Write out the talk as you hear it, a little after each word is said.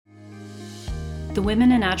The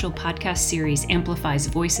Women in Agile podcast series amplifies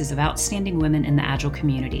voices of outstanding women in the Agile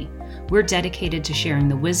community. We're dedicated to sharing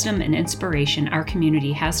the wisdom and inspiration our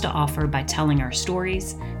community has to offer by telling our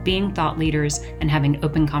stories, being thought leaders, and having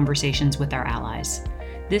open conversations with our allies.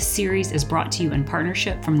 This series is brought to you in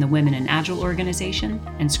partnership from the Women in Agile organization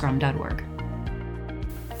and Scrum.org.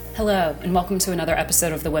 Hello, and welcome to another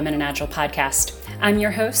episode of the Women in Agile podcast. I'm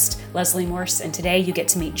your host, Leslie Morse, and today you get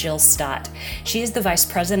to meet Jill Stott. She is the Vice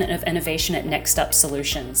President of Innovation at Next Up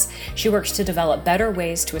Solutions. She works to develop better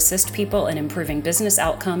ways to assist people in improving business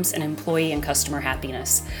outcomes and employee and customer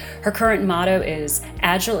happiness. Her current motto is,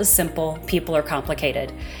 "Agile is simple, people are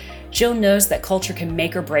complicated." Jill knows that culture can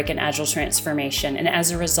make or break an Agile transformation, and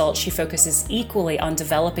as a result, she focuses equally on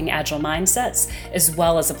developing Agile mindsets as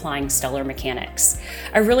well as applying stellar mechanics.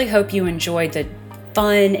 I really hope you enjoyed the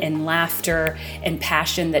fun and laughter and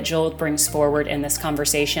passion that Jill brings forward in this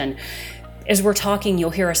conversation. As we're talking,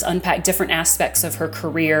 you'll hear us unpack different aspects of her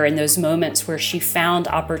career and those moments where she found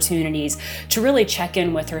opportunities to really check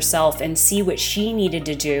in with herself and see what she needed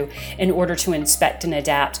to do in order to inspect and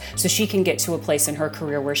adapt so she can get to a place in her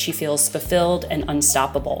career where she feels fulfilled and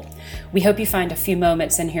unstoppable. We hope you find a few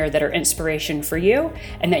moments in here that are inspiration for you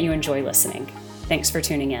and that you enjoy listening. Thanks for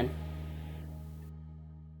tuning in.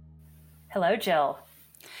 Hello, Jill.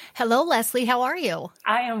 Hello, Leslie. How are you?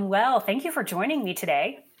 I am well. Thank you for joining me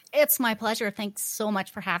today. It's my pleasure. Thanks so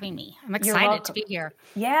much for having me. I'm excited to be here.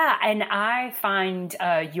 Yeah, and I find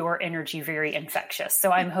your energy very infectious.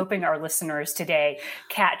 So I'm hoping our listeners today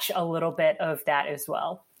catch a little bit of that as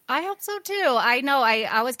well. I hope so too. I know I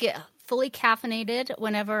always get fully caffeinated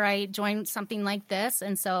whenever I join something like this.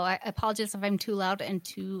 And so I apologize if I'm too loud and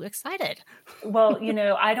too excited. Well,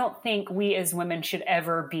 I don't think we as women should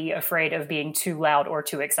ever be afraid of being too loud or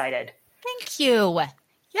too excited. Thank you.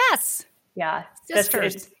 Yes. Yeah.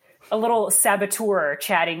 Sisters. A little saboteur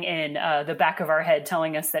chatting in the back of our head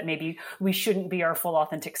telling us that maybe we shouldn't be our full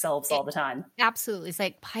authentic selves all the time. Absolutely. It's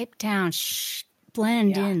like pipe down, shh,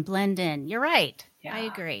 blend in. You're right. Yeah. I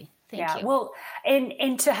agree. Thank you. Well,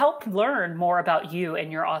 and to help learn more about you and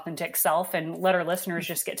your authentic self and let our listeners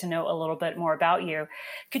just get to know a little bit more about you,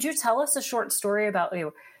 could you tell us a short story about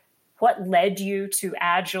what led you to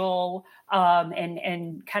Agile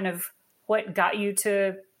and kind of what got you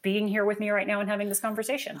to being here with me right now and having this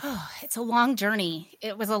conversation? Oh, it's a long journey.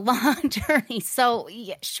 It was a long journey. So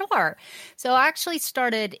yeah, sure. So I actually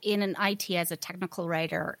started in an IT as a technical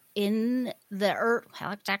writer it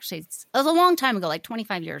was a long time ago, like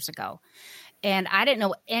 25 years ago. And I didn't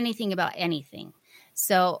know anything about anything.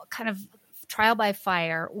 So kind of trial by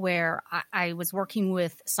fire where I was working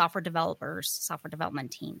with software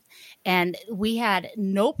development team. And we had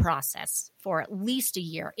no process for at least a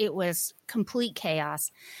year. It was complete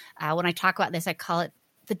chaos. When I talk about this, I call it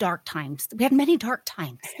the dark times. We had many dark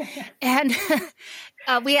times. And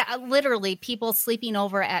we had literally people sleeping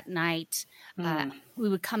over at night. We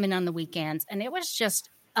would come in on the weekends, and it was just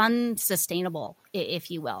unsustainable, if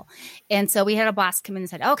you will. And so we had a boss come in and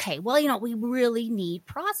said, okay, well, we really need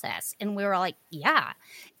process. And we were like, yeah.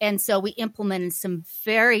 And so we implemented some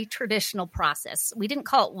very traditional process. We didn't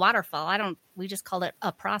call it waterfall. We just called it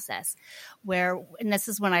a process and this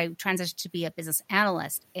is when I transitioned to be a business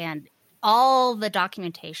analyst, and all the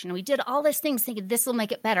documentation, we did all these things thinking this will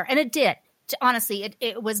make it better. And it did. Honestly,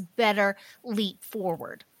 it was better leap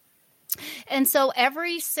forward. And so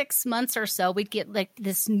every 6 months or so, we'd get like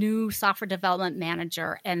this new software development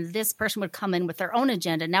manager, and this person would come in with their own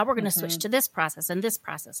agenda. Now we're going to switch to this process and this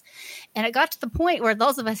process. And it got to the point where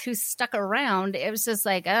those of us who stuck around, it was just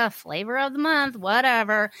like, flavor of the month,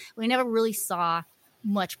 whatever. We never really saw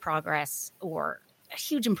much progress or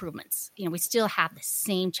huge improvements. We still have the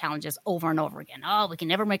same challenges over and over again. Oh, we can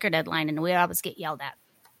never make our deadline, and we always get yelled at.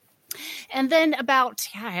 And then about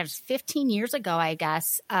 15 years ago, I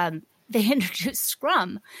guess, they introduced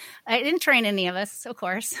Scrum. I didn't train any of us, of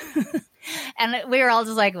course. And we were all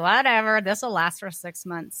just like, whatever, this will last for 6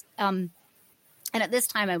 months. And at this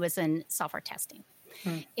time, I was in software testing.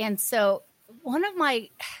 And so one of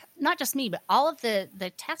not just me, but all of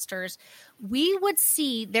the testers, we would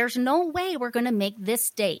see there's no way we're going to make this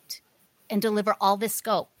date and deliver all this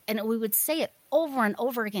scope. And we would say it over and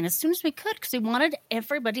over again as soon as we could, because we wanted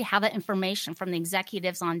everybody to have that information from the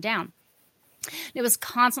executives on down. It was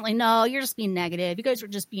constantly, no, you're just being negative. You guys are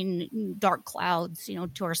just being dark clouds,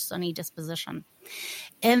 to our sunny disposition.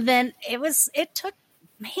 And then it took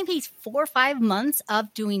maybe 4 or 5 months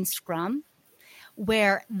of doing Scrum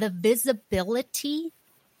where the visibility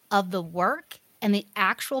of the work and the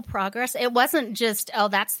actual progress, it wasn't just,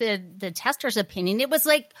 that's the tester's opinion. It was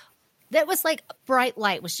like That was like bright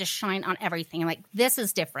light was just shine on everything. I'm like, this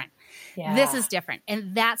is different. Yeah. This is different.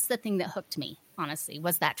 And that's the thing that hooked me, honestly,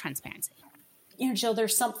 was that transparency. Jill,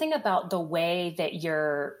 there's something about the way that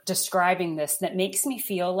you're describing this that makes me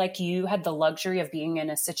feel like you had the luxury of being in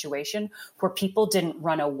a situation where people didn't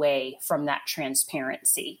run away from that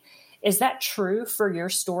transparency. Is that true for your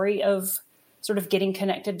story of sort of getting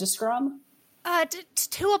connected to Scrum?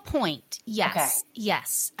 To a point, yes. Okay.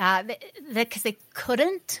 Yes. Because they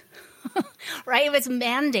couldn't. Right? It was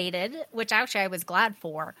mandated, which actually I was glad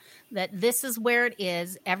for, that this is where it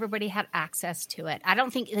is. Everybody had access to it. I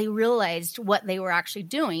don't think they realized what they were actually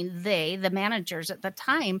doing, the managers at the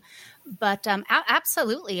time, but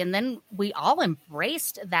absolutely. And then we all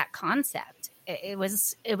embraced that concept. It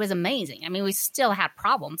was amazing. I mean, we still had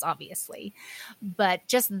problems, obviously, but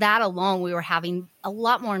just that alone, we were having a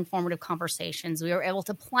lot more informative conversations. We were able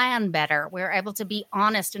to plan better. We were able to be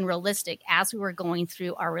honest and realistic as we were going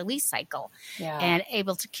through our release cycle, and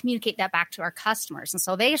able to communicate that back to our customers. And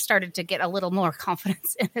so they started to get a little more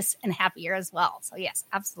confidence in this and happier as well. So yes,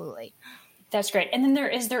 absolutely. That's great. And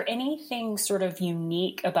then is there anything sort of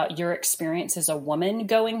unique about your experience as a woman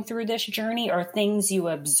going through this journey, or things you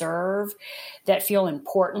observe that feel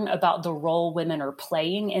important about the role women are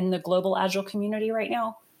playing in the global Agile community right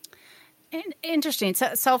now? Interesting.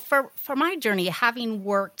 So for my journey, having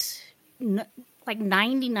worked like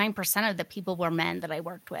 99% of the people were men that I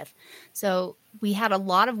worked with. So we had a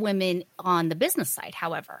lot of women on the business side,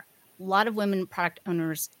 however. A lot of women product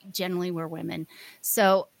owners generally were women.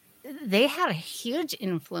 So they had a huge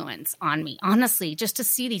influence on me, honestly, just to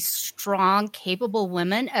see these strong, capable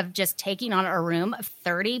women of just taking on a room of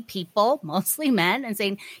 30 people, mostly men, and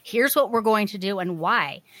saying, here's what we're going to do and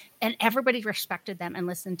why. And everybody respected them and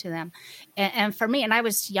listened to them. And for me, and I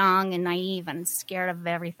was young and naive and scared of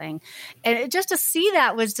everything. And just to see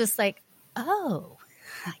that was just like, oh,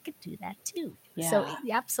 I could do that too. Yeah. So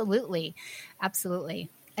absolutely.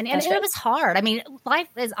 Absolutely. And it was hard. I mean, life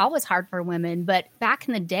is always hard for women, but back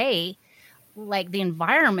in the day, like the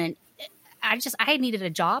environment, I needed a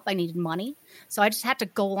job. I needed money. So I just had to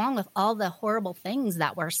go along with all the horrible things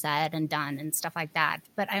that were said and done and stuff like that.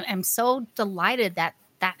 But I'm so delighted that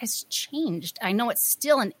has changed. I know it's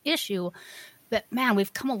still an issue, but man,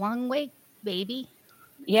 we've come a long way, baby.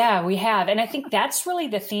 Yeah, we have. And I think that's really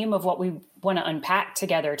the theme of what we want to unpack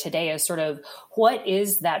together today, is sort of what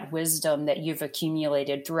is that wisdom that you've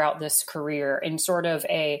accumulated throughout this career, and sort of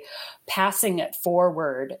a passing it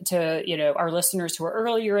forward to, our listeners who are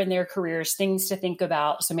earlier in their careers, things to think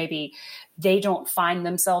about. So maybe they don't find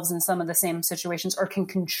themselves in some of the same situations, or can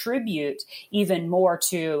contribute even more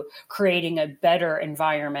to creating a better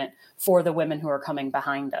environment for the women who are coming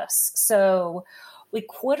behind us. So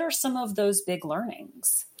what are some of those big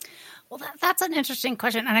learnings? Well, that's an interesting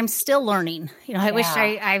question, and I'm still learning. I wish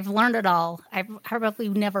I've learned it all. I probably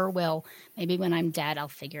never will. Maybe when I'm dead, I'll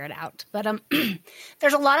figure it out. But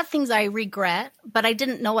there's a lot of things I regret, but I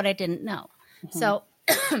didn't know what I didn't know.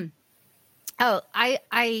 Mm-hmm. So,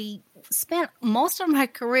 I spent most of my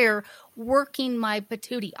career working my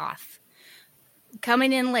patootie off.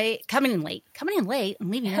 Coming in late, and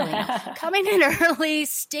leaving early. Coming in early,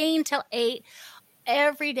 staying till 8.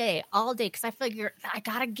 Every day, all day, because I figure I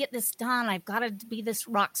got to get this done. I've got to be this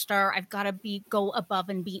rock star. I've got to go above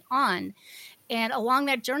and beyond. And along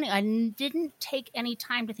that journey, I didn't take any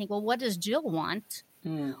time to think, well, what does Jill want?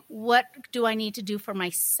 What do I need to do for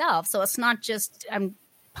myself? So it's not just I'm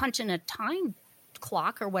punching a time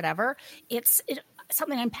clock or whatever. It's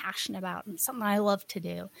something I'm passionate about and something I love to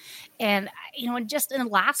do. And, just in the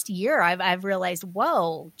last year, I've realized,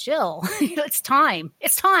 whoa, Jill, it's time.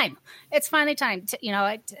 It's time. It's finally time to,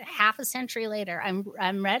 half a century later,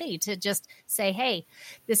 I'm ready to just say, hey,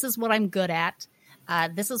 this is what I'm good at.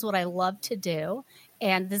 This is what I love to do.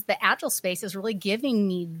 And the Agile space is really giving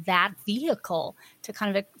me that vehicle to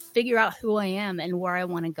kind of figure out who I am and where I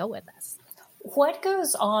want to go with this. What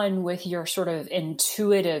goes on with your sort of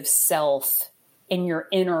intuitive self in your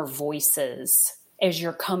inner voices as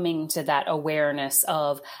you're coming to that awareness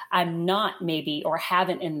of, I'm not maybe, or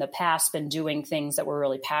haven't in the past been doing things that were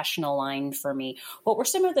really passion aligned for me? What were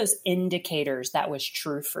some of those indicators that was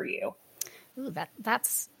true for you? Ooh,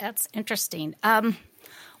 that's interesting.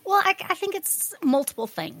 Well, I think it's multiple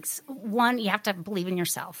things. One, you have to believe in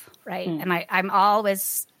yourself, right? And I'm my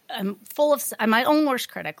own worst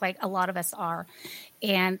critic, like a lot of us are.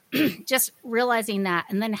 And just realizing that,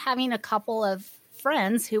 and then having a couple of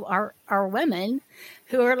friends who are women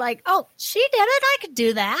who are like, oh, she did it. I could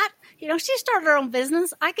do that. She started her own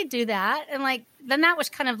business. I could do that. And like, then that was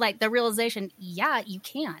kind of like the realization. Yeah, you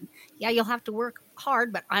can. Yeah, you'll have to work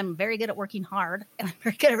hard, but I'm very good at working hard and I'm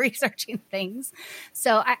very good at researching things.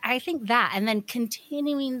 So I think that, and then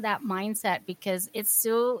continuing that mindset, because it's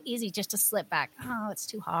so easy just to slip back. Oh, it's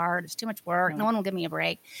too hard. It's too much work. No one will give me a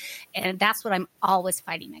break. And that's what I'm always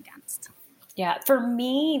fighting against. Yeah. For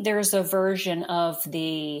me, there's a version of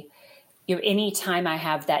anytime I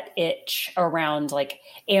have that itch around, like,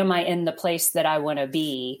 am I in the place that I want to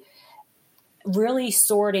be, really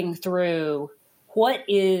sorting through what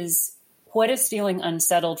is feeling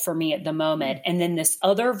unsettled for me at the moment. And then this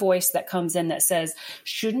other voice that comes in that says,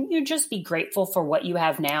 shouldn't you just be grateful for what you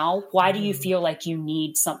have now? Why do you feel like you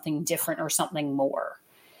need something different or something more?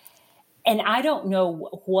 And I don't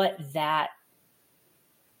know what that,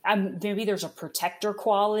 maybe there's a protector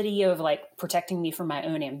quality of like protecting me from my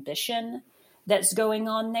own ambition that's going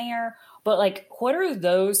on there. But like, what are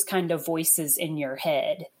those kind of voices in your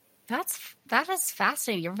head? That is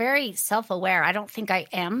fascinating. You're very self-aware. I don't think I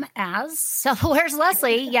am as self-aware as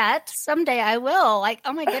Leslie yet. Someday I will. Like,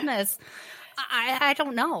 oh my goodness. I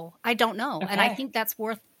don't know. Okay. And I think that's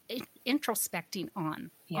worth introspecting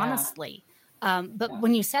on, honestly. But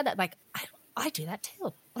when you said that, like, I do that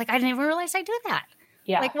too. Like, I didn't even realize I do that.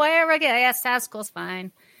 Yeah. Like, wherever I get, status quo's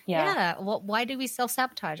fine. Yeah. Well, why do we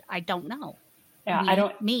self-sabotage? I don't know. Yeah.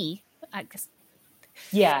 I guess.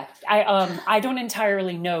 Yeah. I don't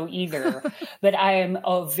entirely know either, but I am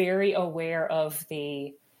very aware of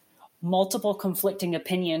the multiple conflicting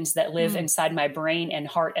opinions that live inside my brain and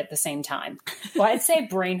heart at the same time. Well, I'd say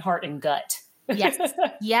brain, heart, and gut.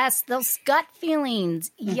 Yes. Those gut feelings.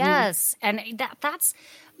 Mm-hmm. Yes. And that's,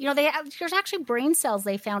 there's actually brain cells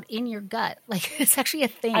they found in your gut. Like, it's actually a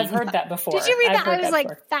thing. I've heard that before. Did you read that? I was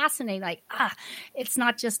like fascinating. Like, it's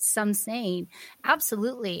not just some saying.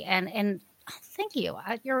 Absolutely. And thank you.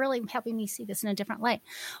 You're really helping me see this in a different light,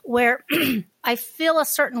 where I feel a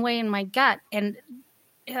certain way in my gut, and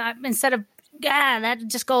instead of that,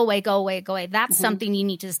 just go away. That's something you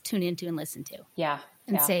need to just tune into and listen to. Yeah.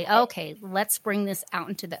 And say, okay, let's bring this out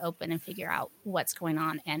into the open and figure out what's going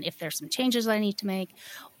on. And if there's some changes I need to make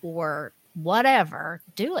or whatever,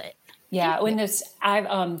 do it. Yeah.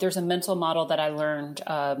 There's a mental model that I learned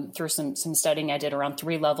through some studying I did around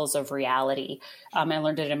 3 levels of reality. I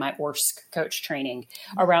learned it in my ORSC coach training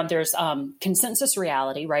around there's consensus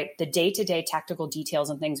reality, right? The day-to-day tactical details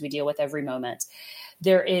and things we deal with every moment.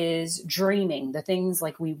 There is dreaming, the things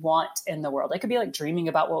like we want in the world. It could be like dreaming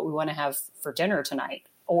about what we want to have for dinner tonight,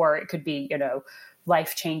 or it could be,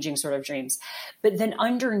 life-changing sort of dreams. But then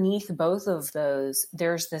underneath both of those,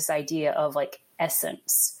 there's this idea of like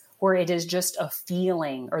essence, where it is just a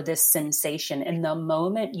feeling or this sensation. And the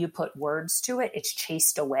moment you put words to it, it's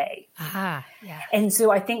chased away. Yeah. And so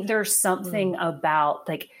I think there's something about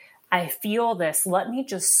like, I feel this, let me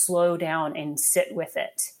just slow down and sit with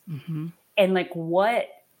it. Mm-hmm. And like, what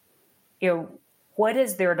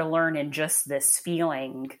is there to learn in just this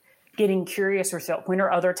feeling? Getting curious yourself. When are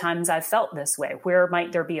other times I've felt this way? Where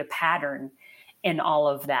might there be a pattern in all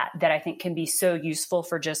of that I think can be so useful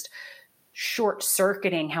for just short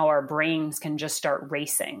circuiting how our brains can just start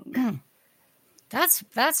racing. That's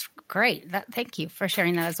great. Thank you for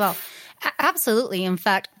sharing that as well. Absolutely. In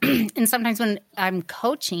fact, and sometimes when I'm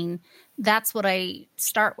coaching, that's what I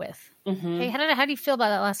start with. Mm-hmm. Hey, how do you feel about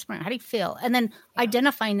that last sprint? How do you feel? And then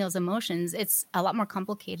identifying those emotions, it's a lot more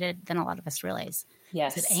complicated than a lot of us realize.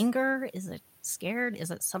 Yes. Is it anger? Is it scared? Is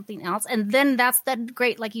it something else? And then that's that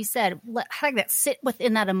great, like you said, like that, sit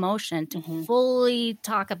within that emotion to fully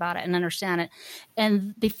talk about it and understand it.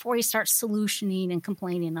 And before you start solutioning and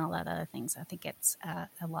complaining and all that other things, I think it's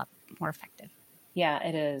a lot more effective. Yeah,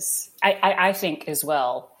 it is. I think as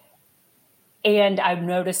well. And I'm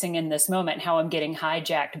noticing in this moment how I'm getting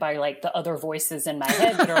hijacked by like the other voices in my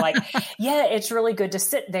head that are like, yeah, it's really good to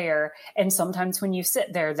sit there. And sometimes when you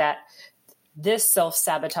sit there, that this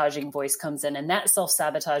self-sabotaging voice comes in and that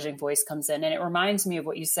self-sabotaging voice comes in. And it reminds me of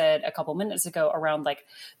what you said a couple minutes ago around like,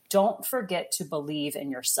 don't forget to believe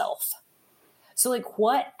in yourself. So like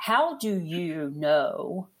how do you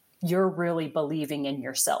know you're really believing in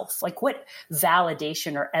yourself? Like what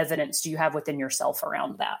validation or evidence do you have within yourself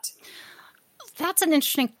around that? That's an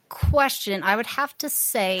interesting question. I would have to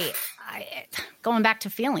say, going back to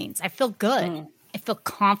feelings, I feel good. I feel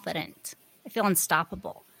confident. I feel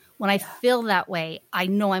unstoppable. When I feel that way, I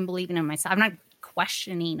know I'm believing in myself. I'm not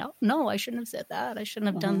questioning, oh, no, I shouldn't have said that. I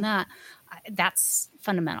shouldn't have done that. That's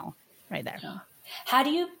fundamental right there. Yeah. How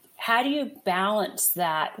do you balance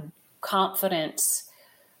that confidence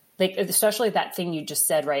Like, especially that thing you just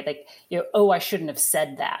said, right? Like, oh, I shouldn't have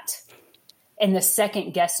said that. And the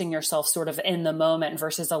second guessing yourself sort of in the moment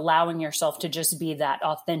versus allowing yourself to just be that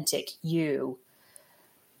authentic you.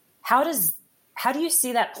 How do you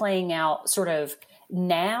see that playing out sort of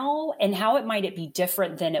now, and how it be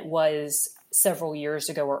different than it was several years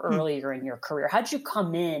ago or earlier in your career? How'd you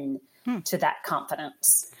come in to that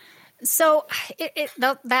confidence? So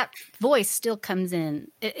that voice still comes in.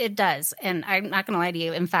 It does. And I'm not going to lie to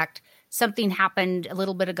you. In fact, something happened a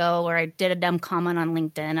little bit ago where I did a dumb comment on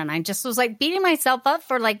LinkedIn, and I just was like beating myself up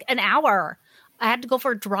for like an hour. I had to go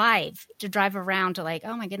for a drive around to like,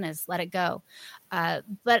 oh my goodness, let it go.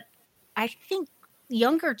 But I think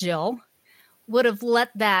younger Jill would have let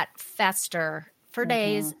that fester for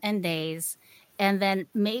days and days. And then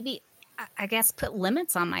maybe, I guess, put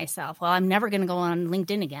limits on myself. Well, I'm never going to go on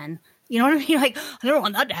LinkedIn again. You know what I mean? Like, I don't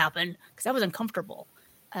want that to happen because that was uncomfortable.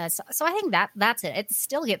 So I think that's it. It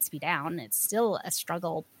still gets me down. It's still a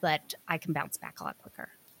struggle, but I can bounce back a lot quicker.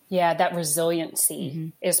 Yeah, that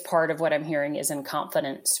resiliency is part of what I'm hearing is in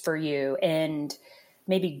confidence for you, and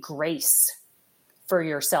maybe grace for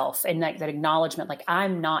yourself, and like that acknowledgement, like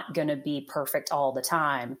I'm not going to be perfect all the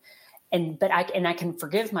time. But I can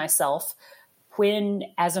forgive myself when,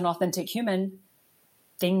 as an authentic human,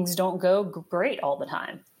 things don't go great all the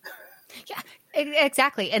time. Yeah,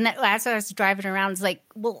 exactly. And as I was driving around, it's like,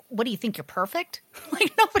 well, what do you think? You're perfect?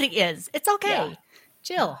 Like, nobody is. It's okay.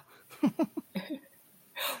 Chill.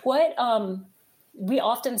 What, we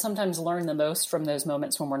often sometimes learn the most from those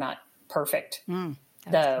moments when we're not perfect.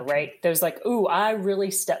 Right? There's like, ooh, I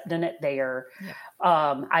really stepped in it there.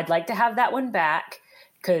 Yeah. I'd like to have that one back,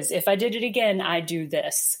 because if I did it again, I'd do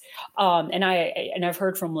this. And I've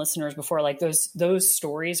heard from listeners before, like those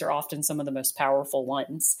stories are often some of the most powerful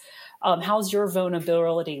ones. How's your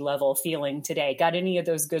vulnerability level feeling today? Got any of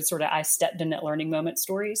those good sort of I stepped in it learning moment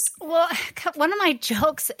stories? Well, one of my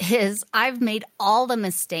jokes is I've made all the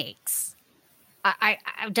mistakes.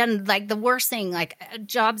 I've done like the worst thing, like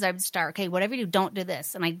jobs I would start. Okay, whatever you do, don't do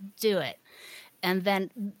this. And I do it. And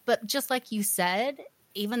then, but just like you said,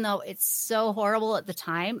 even though it's so horrible at the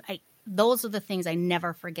time, those are the things I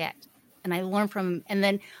never forget. And I learn from, and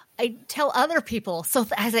then I tell other people. So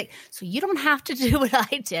I was like, so you don't have to do what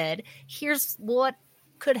I did. Here's what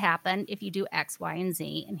could happen if you do X, Y, and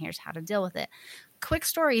Z, and here's how to deal with it. Quick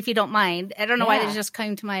story, if you don't mind. I don't know why this just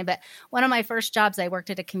came to mind, but one of my first jobs, I worked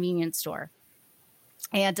at a convenience store.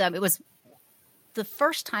 And it was the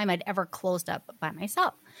first time I'd ever closed up by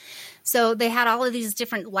myself. So they had all of these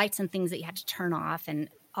different lights and things that you had to turn off and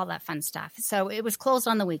all that fun stuff. So it was closed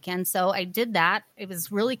on the weekend. So I did that. It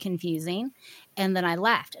was really confusing. And then I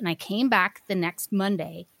left, and I came back the next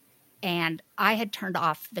Monday, and I had turned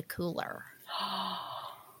off the cooler.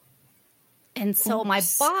 And so my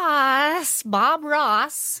boss, Bob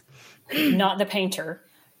Ross, not the painter.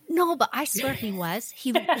 No, but I swear he was.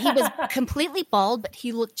 He was completely bald, but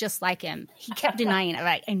he looked just like him. He kept denying it.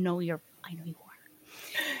 Like, I know you are.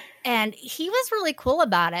 And he was really cool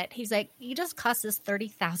about it. He's like, you just cost us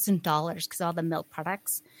 $30,000 because all the milk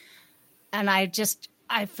products. And I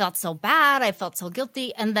felt so bad. I felt so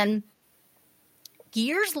guilty. And then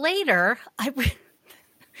years later,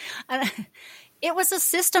 it was a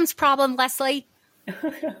systems problem, Leslie.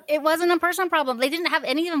 It wasn't a personal problem. They didn't have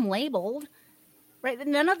any of them labeled. Right.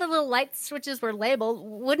 None of the little light switches were labeled.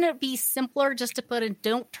 Wouldn't it be simpler just to put in,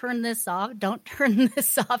 don't turn this off, don't turn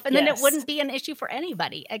this off, and then it wouldn't be an issue for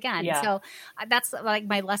anybody again. Yeah. So that's like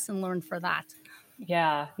my lesson learned for that.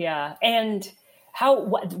 Yeah. Yeah. And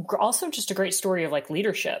also just a great story of like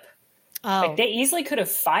leadership. Oh. Like they easily could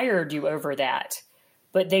have fired you over that,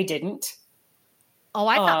 but they didn't. Oh,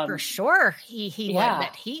 I thought for sure he would,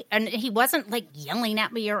 but he wasn't like yelling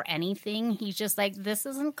at me or anything. He's just like, this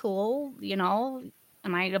isn't cool, you know,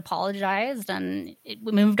 and I apologized and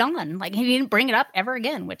we moved on. Like he didn't bring it up ever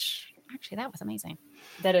again, which actually that was amazing.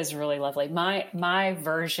 That is really lovely. My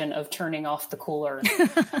version of turning off the cooler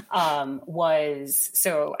was,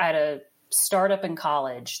 so I had a startup in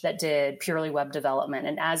college that did purely web development.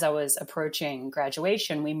 And as I was approaching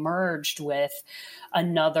graduation, we merged with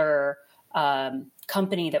another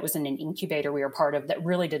company that was in an incubator we were part of that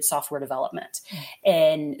really did software development.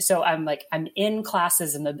 And so I'm in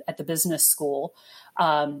classes at the business school.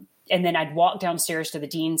 And then I'd walk downstairs to the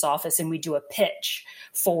dean's office and we do a pitch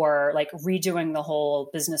for like redoing the whole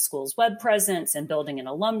business school's web presence and building an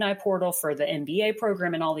alumni portal for the MBA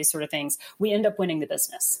program and all these sort of things. We end up winning the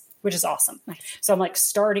business, which is awesome. Nice. So I'm like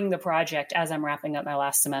starting the project as I'm wrapping up my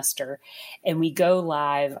last semester, and we go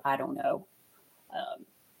live, I don't know,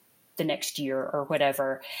 the next year or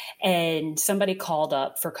whatever. And somebody called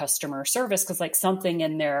up for customer service because like something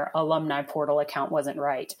in their alumni portal account wasn't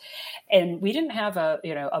right. And we didn't have a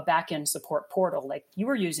back-end support portal. Like you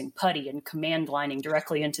were using Putty and command lining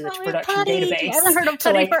directly into the production Putty. database. I haven't heard of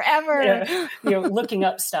Putty forever. Looking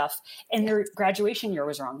up stuff. And their graduation year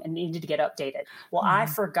was wrong and needed to get updated. Well, I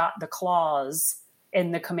forgot the clause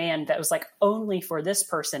in the command that was like only for this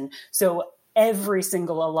person. So every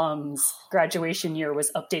single alum's graduation year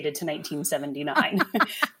was updated to 1979.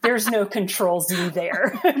 There's no control Z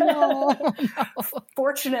there. No.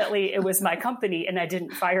 Fortunately, it was my company and I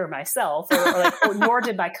didn't fire myself, or nor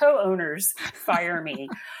did my co-owners fire me.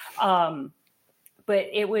 But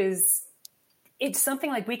it's something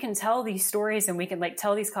like we can tell these stories and we can like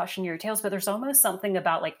tell these cautionary tales, but there's almost something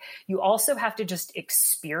about like, you also have to just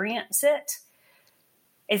experience it.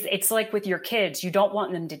 It's like with your kids, you don't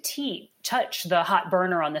want them to touch the hot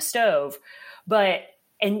burner on the stove, but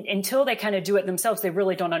until they kind of do it themselves, they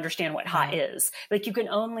really don't understand what hot is. Like you can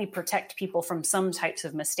only protect people from some types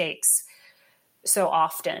of mistakes so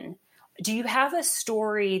often. Do you have a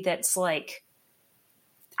story that's like,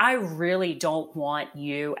 I really don't want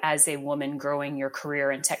you as a woman growing your career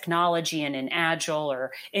in technology and in Agile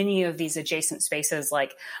or any of these adjacent spaces,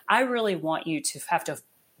 like I really want you to have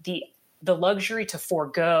the luxury to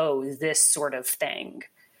forego this sort of thing.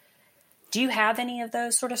 Do you have any of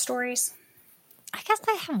those sort of stories? I guess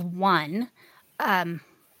I have one.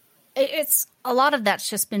 It's a lot of that's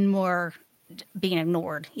just been more being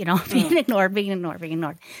ignored, being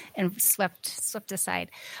ignored, and swept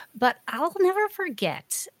aside. But I'll never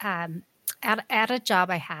forget at a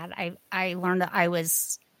job I had, I learned that I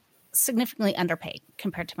was significantly underpaid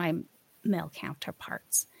compared to my male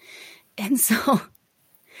counterparts, and so.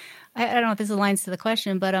 I don't know if this aligns to the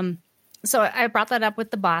question, but so I brought that up with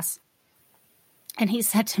the boss, and he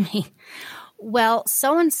said to me, well,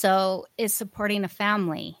 so-and-so is supporting a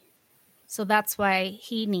family, so that's why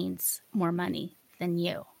he needs more money than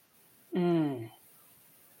you.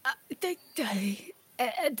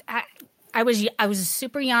 I was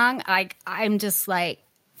super young. I'm just like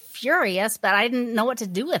furious, but I didn't know what to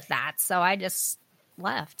do with that, so I just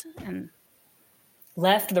left. And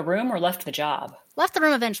left the room or left the job? Left the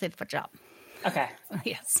room eventually for a job. Okay.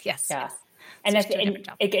 Yes. Yeah. And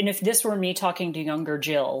if this were me talking to younger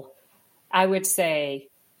Jill, I would say,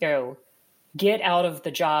 get out of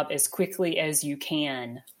the job as quickly as you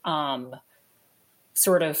can,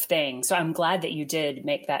 sort of thing. So I'm glad that you did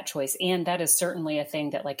make that choice. And that is certainly a thing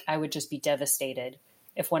that like, I would just be devastated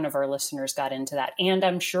if one of our listeners got into that. And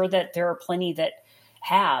I'm sure that there are plenty that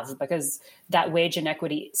have, because that wage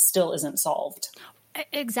inequity still isn't solved.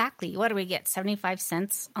 Exactly. What do we get? 75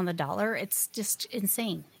 cents on the dollar? It's just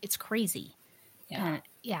insane. It's crazy. Yeah.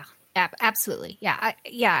 Absolutely. Yeah.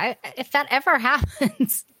 If that ever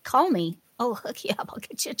happens, call me. I'll hook you up. I'll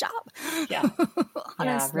get you a job. Yeah. Honestly.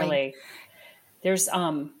 Yeah, really. There's,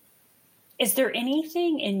 is there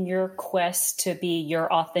anything in your quest to be your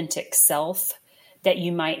authentic self that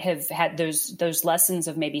you might have had those lessons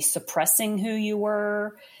of maybe suppressing who you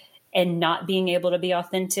were and not being able to be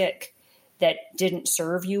authentic that didn't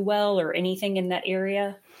serve you well, or anything in that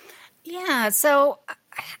area? Yeah. So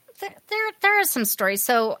there are some stories.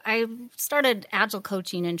 So I started Agile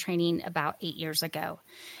coaching and training about 8 years ago.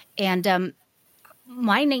 And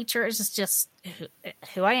my nature is just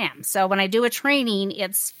who I am. So when I do a training,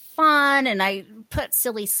 it's fun, and I put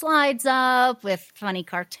silly slides up with funny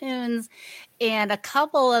cartoons. And a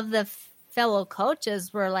couple of the fellow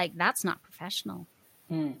coaches were like, that's not professional.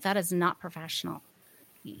 That is not professional.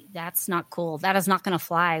 That's not cool. That is not going to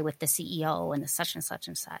fly with the CEO and the such and such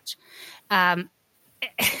and such.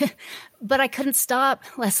 But I couldn't stop,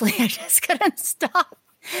 Leslie. I just couldn't stop.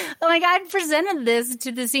 Like, I'd presented this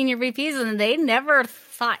to the senior VPs and they never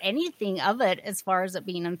thought anything of it as far as it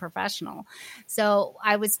being unprofessional. So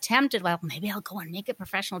I was tempted, well, maybe I'll go and make it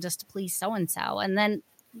professional just to please so-and-so. And then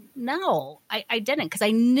no, I didn't, because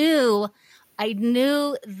I knew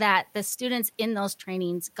that the students in those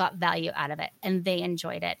trainings got value out of it and they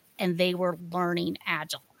enjoyed it and they were learning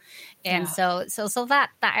Agile. And so that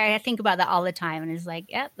I think about that all the time, and it's like,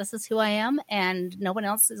 yeah, this is who I am and no one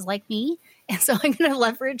else is like me. And so I'm going to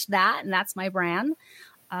leverage that, and that's my brand.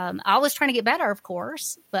 I was trying to get better, of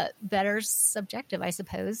course, but better's subjective, I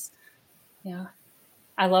suppose. Yeah.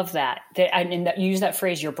 I love that. And that, you use that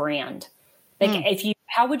phrase, your brand. Like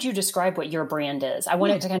how would you describe what your brand is? I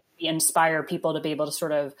want it to kind of inspire people to be able to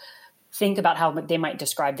sort of think about how they might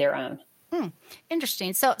describe their own.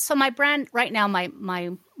 Interesting. So my brand right now,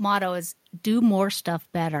 my motto is do more stuff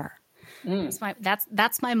better.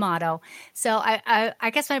 That's my motto. So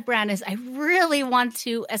I guess my brand is I really want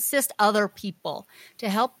to assist other people to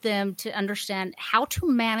help them to understand how to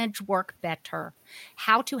manage work better,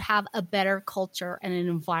 how to have a better culture and an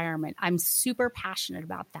environment. I'm super passionate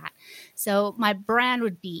about that. So my brand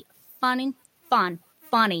would be funny,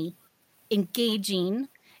 funny, engaging,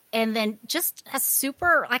 and then just a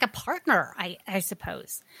super, like a partner, I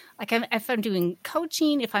suppose. Like if I'm doing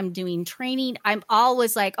coaching, if I'm doing training, I'm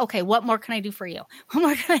always like, okay, what more can I do for you? What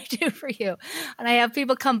more can I do for you? And I have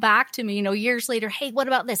people come back to me, years later, hey, what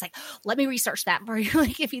about this? Like, let me research that for you. Let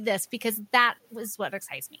me give you this, because that was what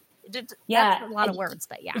excites me. Yeah. That's a lot of words,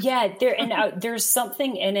 but yeah. Yeah. There's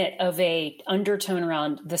something in it of a undertone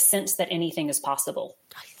around the sense that anything is possible.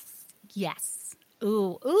 Yes.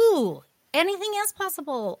 Ooh. Anything is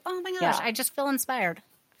possible. Oh my gosh. Yeah. I just feel inspired.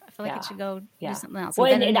 I feel like I should go do something else. Well,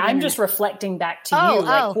 and I'm just reflecting back to you,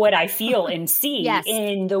 like what I feel and see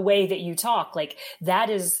in the way that you talk. Like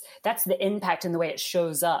that's the impact in the way it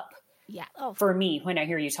shows up. Yeah. For me, when I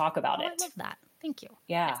hear you talk about it. I love that. Thank you.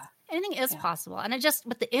 Yeah. Yes. Anything is possible. And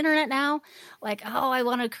with the internet now, like, I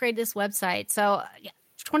want to create this website. So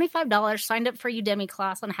 $25, signed up for Udemy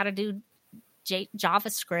class on how to do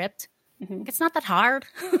JavaScript. Mm-hmm. It's not that hard.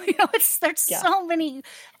 There's so many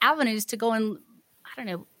avenues to go and,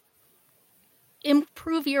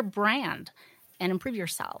 improve your brand and improve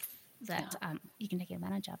yourself that you can take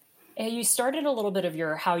advantage of. You started a little bit of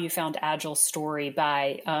your how you found Agile story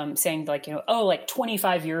by saying like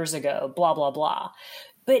 25 years ago, blah, blah, blah.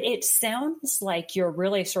 But it sounds like you're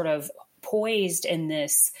really sort of poised in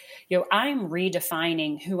this, I'm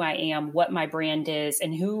redefining who I am, what my brand is,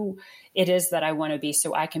 and who it is that I want to be,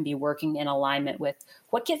 so I can be working in alignment with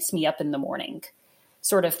what gets me up in the morning,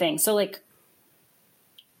 sort of thing. So like,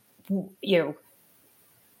 do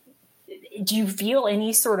you feel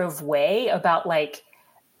any sort of way about like,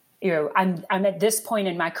 I'm at this point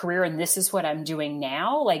in my career and this is what I'm doing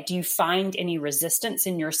now? Like, do you find any resistance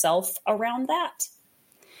in yourself around that?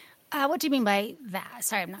 What do you mean by that?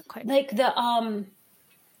 Sorry, I'm not quite. Like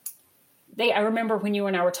I remember when you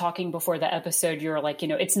and I were talking before the episode, you were like,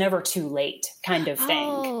 it's never too late kind of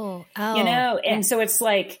thing, And so it's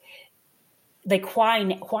like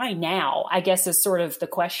why now, I guess is sort of the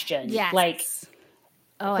question. Yes. Like,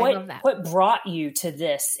 I love that. What brought you to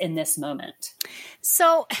this in this moment?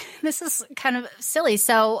 So this is kind of silly.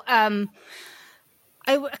 So,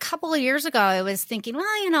 a couple of years ago, I was thinking, well,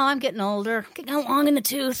 I'm getting older, getting long in the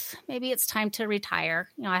tooth. Maybe it's time to retire.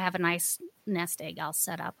 I have a nice nest egg I'll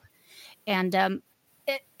set up. And then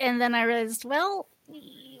I realized, well,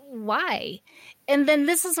 why? And then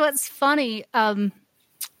this is what's funny. The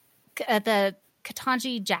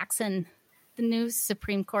Ketanji Jackson, the new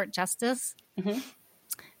Supreme Court Justice,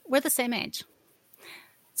 we're the same age.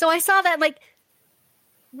 So I saw that, like,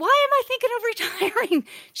 why am I thinking of retiring?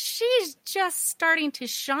 She's just starting to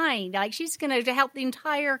shine. Like, she's going to help the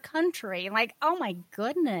entire country. Like, oh my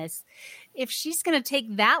goodness. If she's going to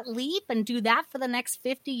take that leap and do that for the next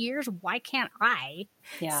 50 years, why can't I?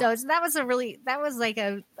 Yeah. So that was like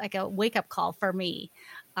a wake up call for me.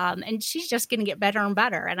 And she's just going to get better and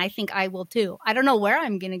better. And I think I will too. I don't know where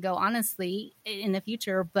I'm going to go, honestly, in the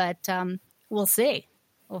future, but we'll see.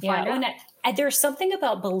 We'll find out. And there's something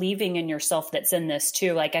about believing in yourself that's in this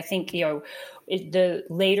too. Like, I think, the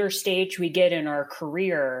later stage we get in our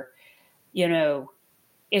career,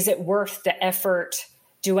 is it worth the effort?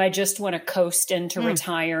 Do I just want to coast into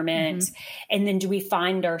retirement? Mm-hmm. And then do we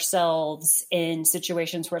find ourselves in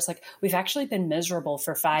situations where it's like, we've actually been miserable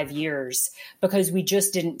for 5 years because we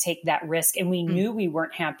just didn't take that risk and we knew we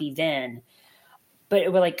weren't happy then, but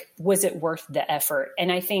was it worth the effort?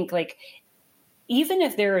 And I think even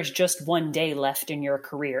if there is just one day left in your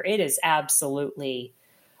career, it is absolutely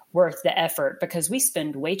worth the effort, because we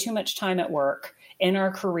spend way too much time at work in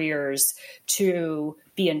our careers to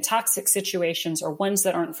be in toxic situations, or ones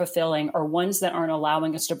that aren't fulfilling, or ones that aren't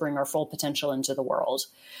allowing us to bring our full potential into the world.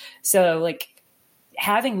 So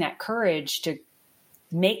having that courage to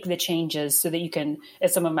make the changes so that you can,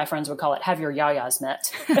 as some of my friends would call it, have your yayas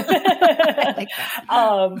met.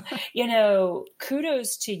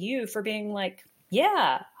 Kudos to you for being like,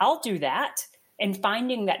 yeah, I'll do that. And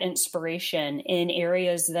finding that inspiration in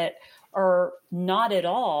areas that are not at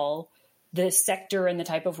all the sector and the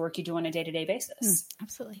type of work you do on a day-to-day basis.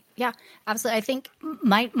 Absolutely. Yeah, absolutely. I think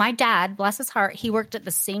my dad, bless his heart, he worked at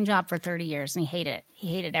the same job for 30 years and he hated it. He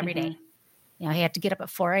hated every day. He had to get up at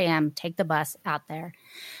 4 a.m., take the bus out there.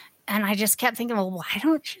 And I just kept thinking, well, why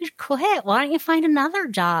don't you quit? Why don't you find another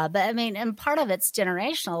job? I mean, and part of it's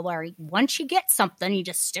generational where once you get something, you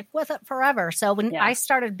just stick with it forever. So when I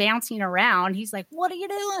started bouncing around, he's like, what are you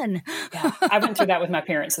doing? Yeah, I went through that with my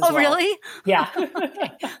parents as well. Oh, really? Yeah.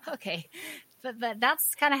 Okay. But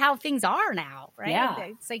that's kind of how things are now, right? Yeah.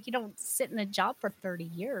 It's like you don't sit in a job for 30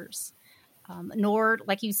 years. Nor,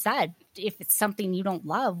 like you said, if it's something you don't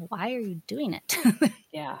love, why are you doing it?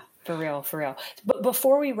 Yeah, for real, for real. But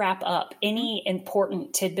before we wrap up, any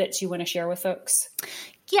important tidbits you want to share with folks?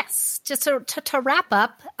 Yes, just to wrap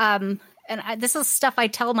up, this is stuff I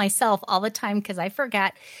tell myself all the time because I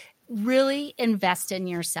forget, really invest in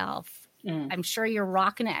yourself. I'm sure you're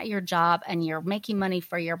rocking it at your job and you're making money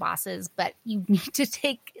for your bosses, but you need to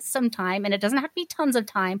take some time, and it doesn't have to be tons of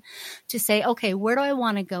time, to say, okay, where do I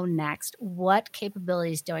want to go next? What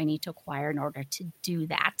capabilities do I need to acquire in order to do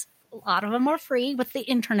that? A lot of them are free with the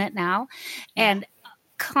internet now, and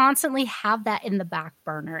constantly have that in the back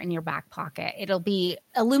burner, in your back pocket. It'll be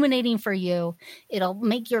illuminating for you. It'll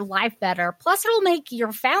make your life better. Plus, it'll make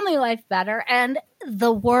your family life better and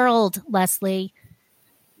the world, Leslie.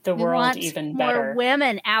 The world even better. More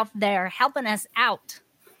women out there helping us out.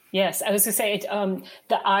 Yes, I was going to say,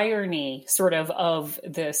 the irony sort of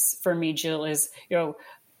this for me, Jill, is,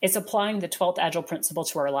 it's applying the 12th Agile principle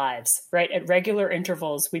to our lives, right? At regular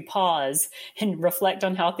intervals, we pause and reflect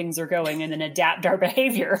on how things are going and then adapt our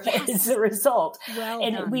behavior as a result. Well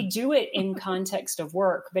and done. We do it in context of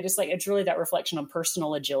work, but it's really that reflection on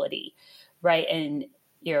personal agility, right? And,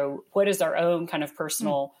 what is our own kind of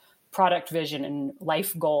personal product vision and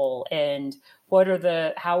life goal, and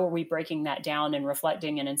how are we breaking that down and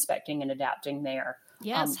reflecting and inspecting and adapting there?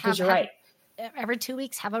 Yes. Because you're right. Every 2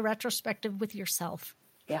 weeks, have a retrospective with yourself.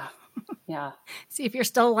 Yeah. Yeah. See if you're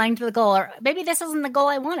still aligned to the goal, or maybe this isn't the goal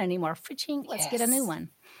I want anymore. Let's get a new one.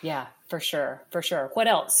 Yeah, for sure. For sure. What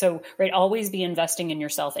else? So, right. Always be investing in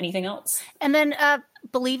yourself. Anything else? And then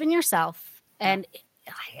believe in yourself and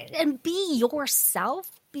be yourself.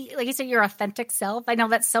 Be, like you said, your authentic self. I know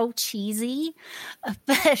that's so cheesy,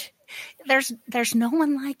 but there's no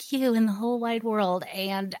one like you in the whole wide world.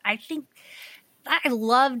 And I think I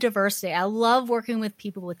love diversity. I love working with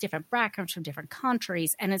people with different backgrounds from different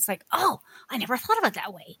countries. And it's like, oh, I never thought of it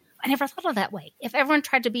that way. If everyone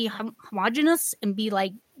tried to be homogenous and be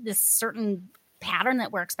like this certain pattern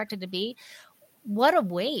that we're expected to be, what a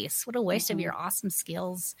waste. What a waste of your awesome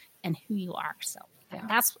skills and who you are. So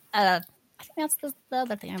that's I think that's the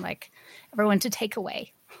other thing I'd like everyone to take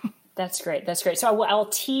away. That's great. That's great. So I'll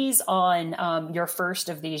tease on your first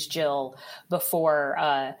of these, Jill,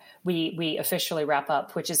 before we officially wrap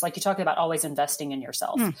up, which is like you talked about always investing in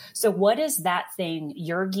yourself. So what is that thing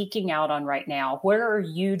you're geeking out on right now? Where are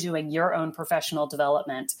you doing your own professional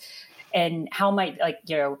development? And how might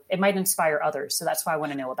it might inspire others. So that's why I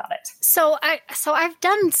want to know about it. So I've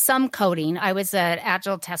done some coding. I was an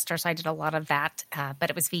Agile tester, so I did a lot of that, but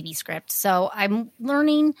it was VB script. So I'm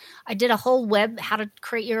learning. I did a whole how to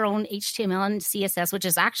create your own HTML and CSS, which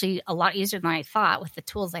is actually a lot easier than I thought with the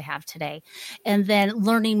tools I have today. And then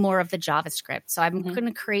learning more of the JavaScript. So I'm going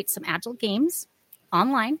to create some Agile games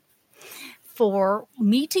online for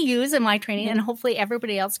me to use in my training, and hopefully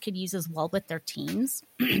everybody else could use as well with their teams.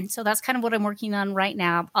 So that's kind of what I'm working on right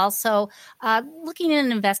now. Also, looking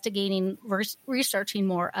and investigating, researching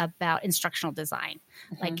more about instructional design,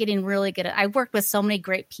 like getting really good at. I worked with so many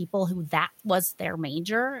great people who that was their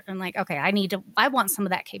major, and like, okay, I want some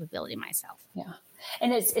of that capability myself. Yeah.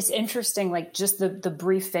 And it's interesting, like just the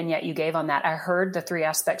brief vignette you gave on that. I heard the 3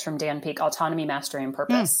 aspects from Dan Peek: autonomy, mastery, and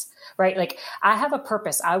purpose, right? Like I have a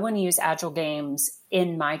purpose. I want to use Agile games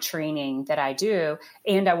in my training that I do,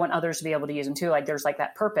 and I want others to be able to use them too. Like there's like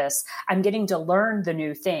that purpose. I'm getting to learn the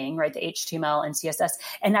new thing, right? The HTML and CSS,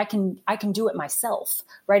 and I can do it myself,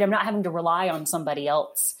 right? I'm not having to rely on somebody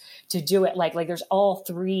else to do it. Like there's all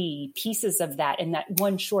 3 pieces of that in that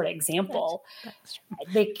one short example.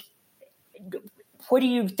 What do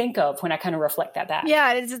you think of when I kind of reflect that back?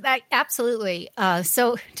 Yeah, absolutely.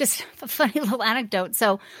 So just a funny little anecdote.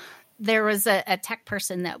 So there was a tech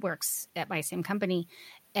person that works at my same company.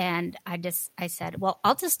 And I said, well,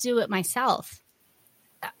 I'll just do it myself.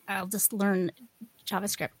 I'll just learn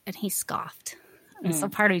JavaScript. And he scoffed. And so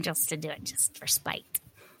part of me just to do it just for spite.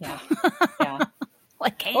 Yeah. Yeah.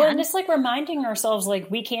 And it's like reminding ourselves, like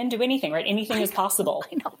we can do anything, right? Anything is possible.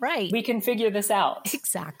 I know, right? We can figure this out.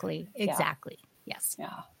 Exactly. Yeah. Yes.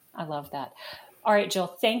 Yeah. I love that. All right, Jill,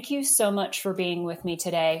 thank you so much for being with me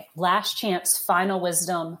today. Last chance, final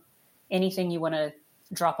wisdom, anything you want to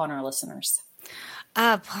drop on our listeners?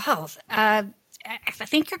 I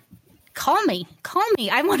think Call me.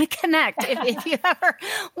 I want to connect. If you ever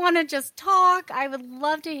want to just talk, I would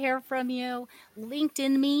love to hear from you.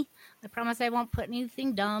 LinkedIn me. I promise I won't put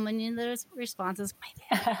anything dumb in those responses.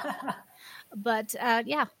 But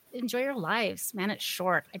yeah, enjoy your lives, man. It's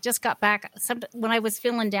short. I just got back. When I was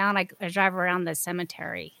feeling down, I drive around the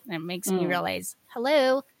cemetery, and it makes me realize,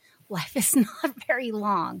 hello, life is not very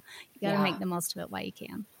long. You got to make the most of it while you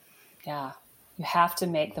can. Yeah, you have to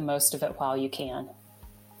make the most of it while you can.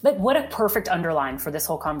 Like, what a perfect underline for this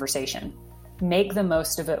whole conversation. Make the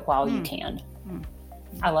most of it while you can.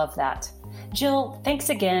 I love that. Jill, thanks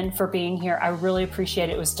again for being here. I really appreciate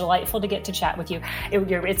it. It was delightful to get to chat with you.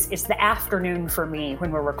 It's the afternoon for me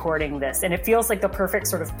when we're recording this, and it feels like the perfect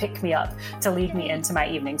sort of pick me up to lead me into my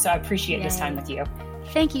evening. So I appreciate this time with you.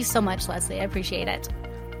 Thank you so much, Leslie. I appreciate it.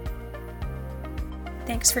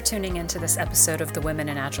 Thanks for tuning into this episode of the Women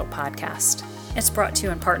in Agile podcast. It's brought to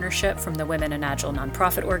you in partnership from the Women in Agile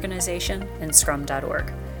nonprofit organization and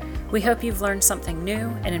scrum.org. We hope you've learned something new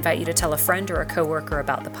and invite you to tell a friend or a coworker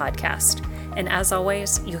about the podcast. And as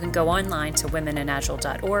always, you can go online to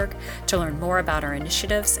womeninagile.org to learn more about our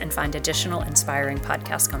initiatives and find additional inspiring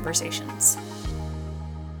podcast conversations.